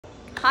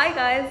Hi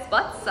guys,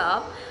 what's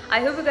up?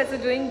 I hope you guys are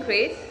doing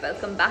great.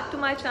 Welcome back to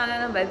my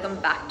channel and welcome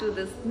back to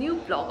this new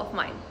vlog of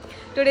mine.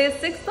 Today is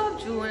 6th of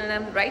June and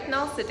I'm right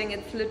now sitting,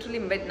 it's literally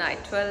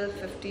midnight,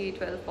 12:50,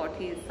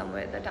 12:40 is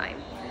somewhere the time.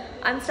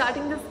 I'm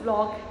starting this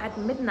vlog at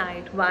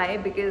midnight. Why?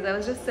 Because I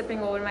was just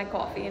sipping over my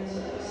coffee and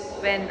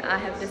when I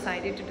have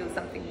decided to do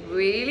something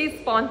really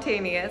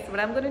spontaneous, what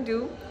I'm going to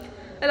do,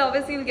 well,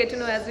 obviously you'll get to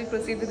know as we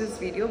proceed with this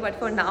video, but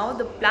for now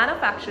the plan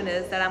of action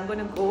is that I'm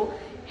going to go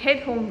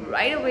head home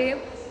right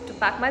away to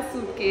pack my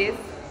suitcase.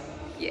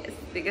 Yes,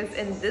 because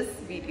in this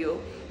video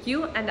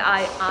you and I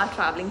are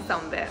traveling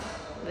somewhere.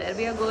 Where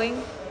we are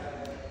going,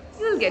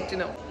 you'll get to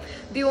know.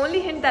 The only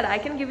hint that I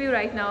can give you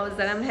right now is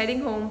that I'm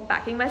heading home,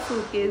 packing my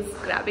suitcase,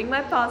 grabbing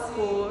my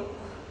passport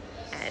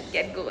and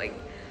get going.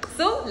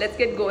 So let's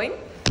get going.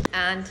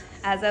 And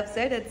as I've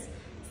said, it's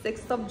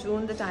 6th of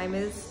June, the time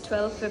is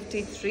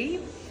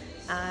 12:53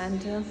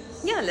 and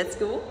yeah, let's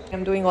go.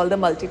 I'm doing all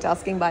the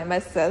multitasking by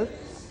myself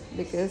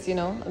because, you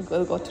know, a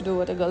girl got to do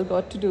what a girl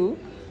got to do.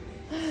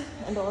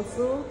 And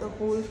also the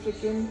whole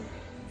freaking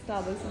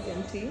Starbucks is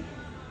empty.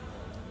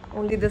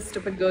 Only this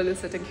stupid girl is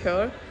sitting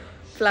here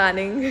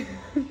planning.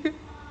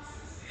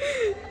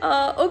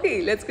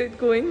 Okay, let's get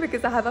going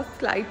because I have a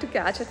flight to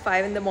catch at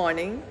 5 in the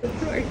morning.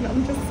 Right now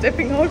I'm just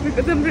stepping out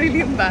because I'm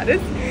really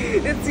embarrassed.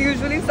 It's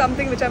usually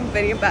something which I'm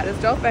very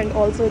embarrassed of, and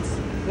also it's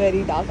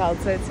very dark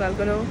outside, so I'm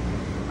gonna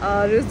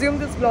resume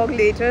this vlog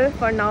later.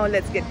 For now,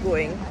 let's get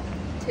going.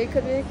 Take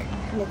a break.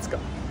 Let's go.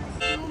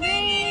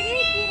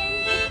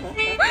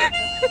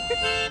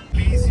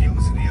 Please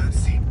use rear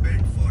seat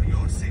belt for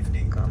your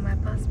safety. Got my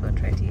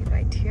passport ready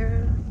right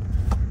here.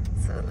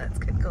 So let's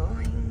get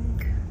going.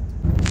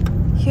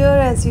 Here,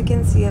 as you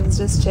can see, I was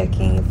just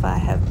checking if I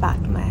have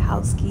packed my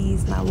house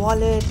keys, my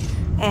wallet,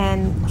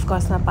 and of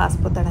course my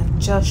passport that I've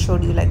just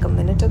showed you like a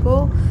minute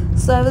ago.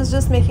 So I was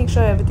just making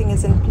sure everything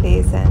is in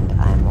place, and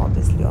I'm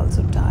obviously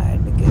also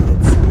tired because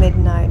it's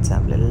midnight, so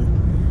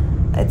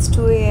it's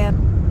 2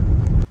 a.m.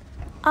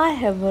 I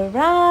have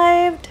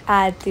arrived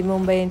at the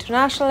Mumbai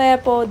International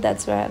Airport.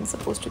 That's where I'm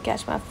supposed to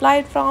catch my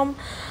flight from.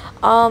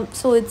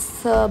 So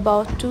it's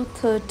about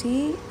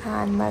 2:30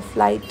 and my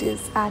flight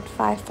is at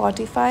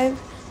 5:45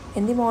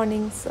 in the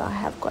morning. So I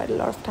have quite a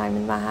lot of time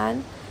in my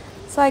hand,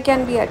 so I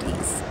can be at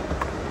ease.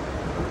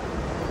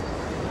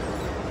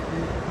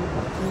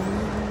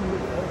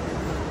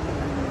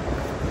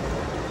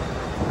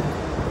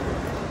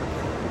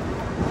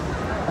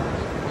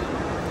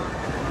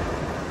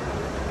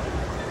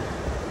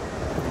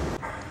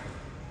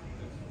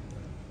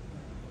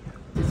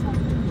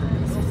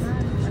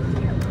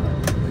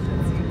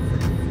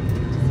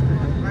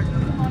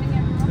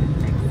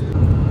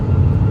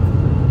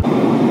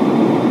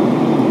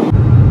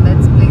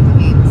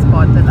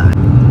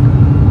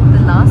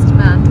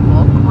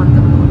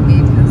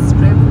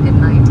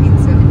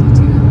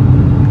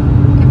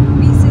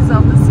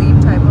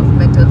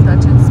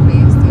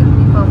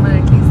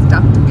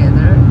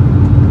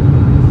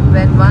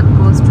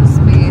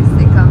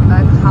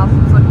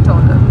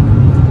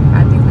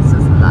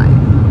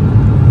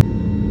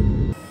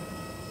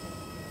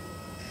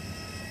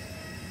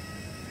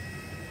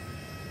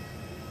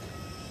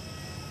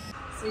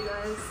 So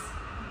guys,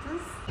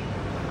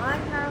 I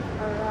have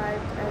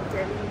arrived at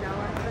Delhi now.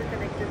 I have a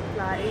connected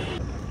flight.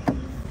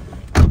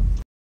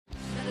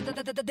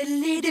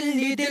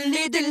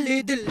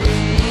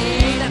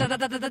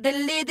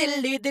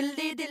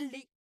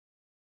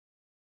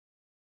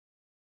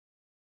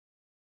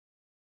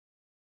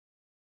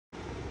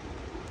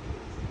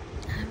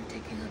 I'm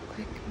taking a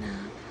quick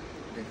nap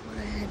before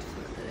I head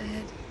further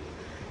ahead.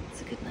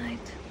 So good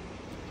night.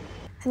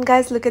 And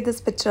guys, look at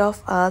this picture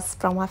of us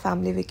from our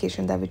family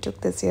vacation that we took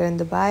this year in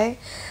Dubai.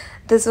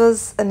 This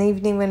was an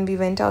evening when we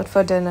went out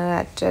for dinner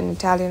at an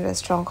Italian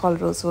restaurant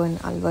called Rosso in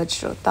Al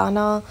Wajj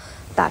Rotana.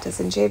 That is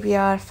in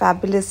JBR.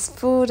 Fabulous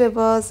food it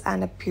was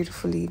and a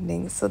beautiful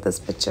evening. So this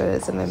picture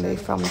is a memory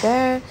from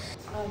there.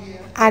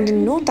 And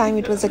in no time,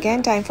 it was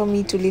again time for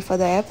me to leave for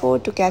the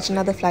airport to catch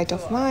another flight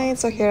of mine.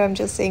 So here I'm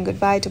just saying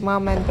goodbye to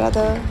mom and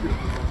brother.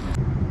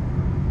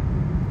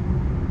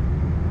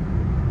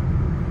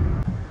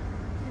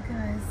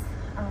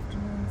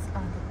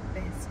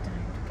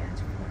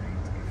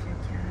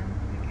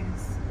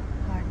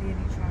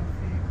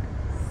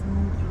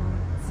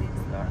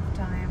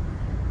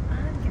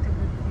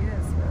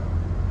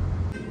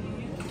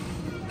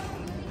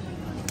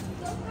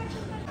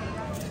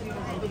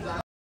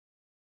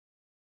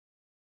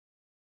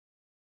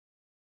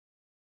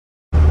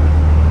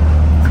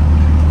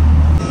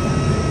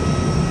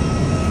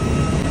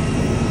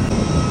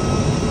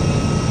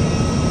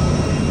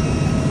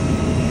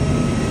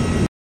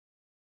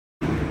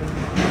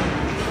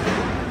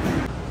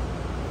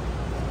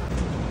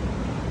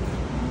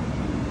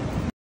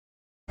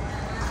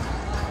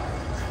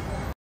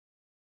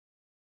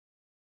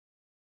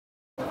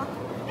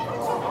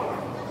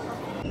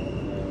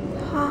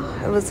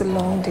 It was a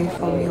long day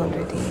for me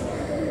already.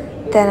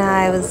 Then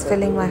I was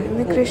filling my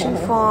immigration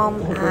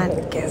form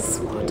and guess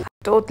what? I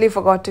totally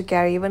forgot to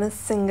carry even a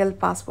single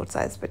passport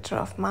size picture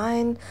of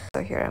mine.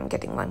 So here I'm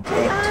getting one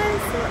clicked.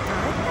 So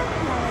I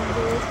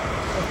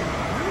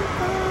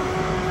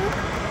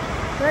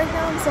Right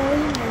now I'm sorry,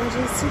 my energy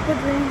is super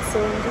drained, so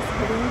I'm just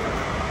heading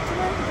to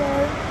my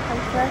hotel.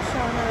 I'll fresh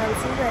on and I'll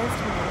see you guys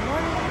tomorrow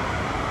morning.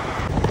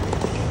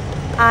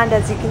 And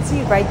as you can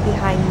see right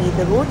behind me,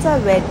 the roads are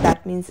wet.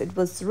 That means it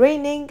was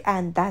raining,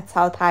 and that's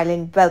how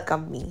Thailand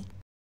welcomed me.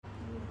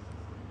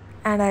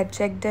 And I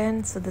checked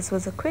in, so this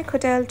was a quick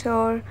hotel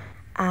tour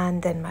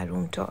and then my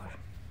room tour.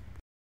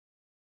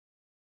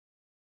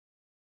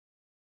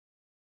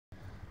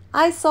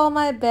 I saw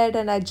my bed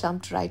and I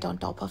jumped right on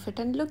top of it,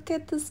 and look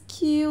at this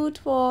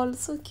cute wall.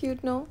 So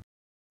cute, no?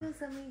 Yes,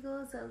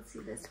 amigos, I'll see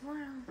you guys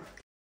tomorrow.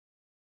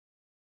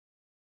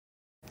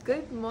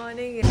 Good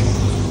morning.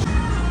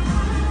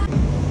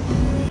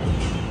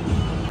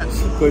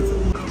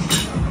 Coisa.